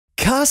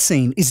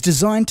Carscene is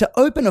designed to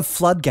open a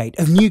floodgate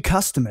of new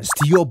customers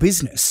to your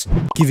business,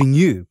 giving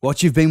you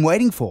what you've been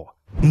waiting for.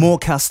 More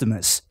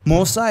customers,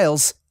 more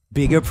sales,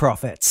 bigger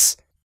profits.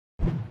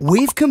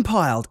 We've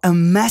compiled a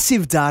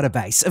massive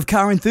database of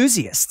car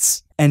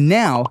enthusiasts, and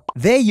now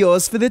they're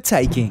yours for the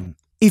taking.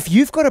 If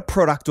you've got a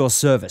product or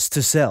service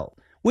to sell,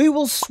 we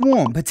will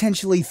swarm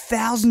potentially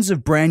thousands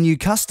of brand new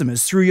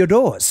customers through your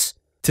doors.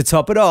 To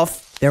top it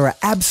off, there are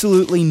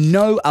absolutely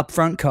no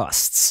upfront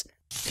costs.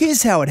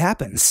 Here's how it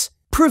happens.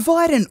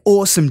 Provide an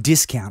awesome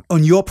discount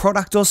on your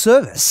product or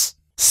service.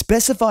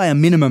 Specify a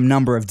minimum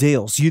number of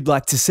deals you'd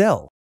like to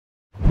sell.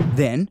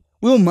 Then,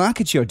 we'll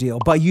market your deal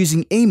by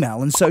using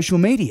email and social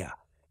media.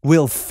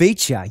 We'll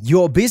feature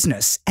your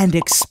business and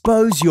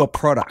expose your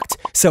product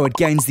so it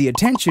gains the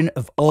attention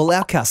of all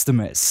our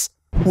customers.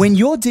 When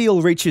your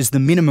deal reaches the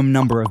minimum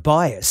number of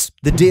buyers,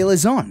 the deal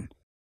is on.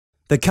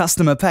 The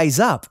customer pays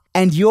up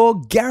and you're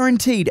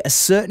guaranteed a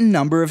certain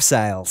number of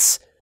sales.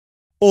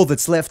 All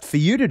that's left for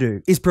you to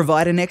do is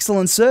provide an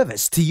excellent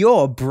service to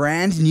your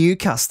brand new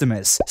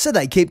customers so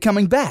they keep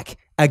coming back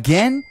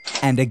again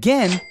and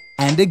again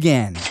and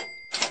again.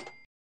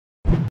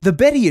 The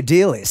better your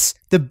deal is,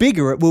 the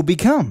bigger it will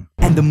become,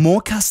 and the more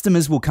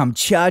customers will come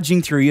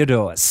charging through your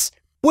doors.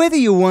 Whether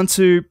you want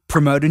to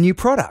promote a new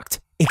product,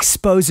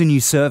 expose a new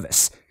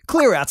service,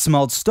 clear out some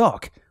old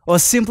stock, or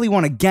simply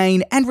want to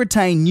gain and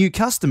retain new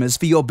customers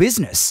for your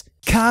business,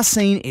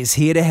 Carscene is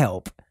here to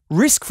help.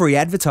 Risk-free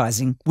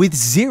advertising with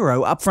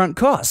zero upfront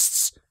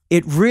costs.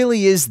 It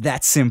really is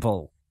that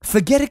simple.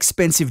 Forget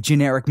expensive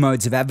generic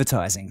modes of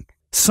advertising.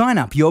 Sign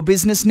up your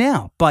business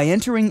now by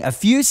entering a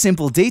few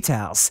simple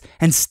details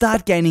and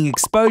start gaining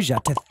exposure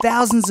to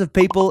thousands of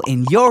people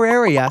in your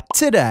area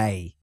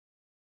today.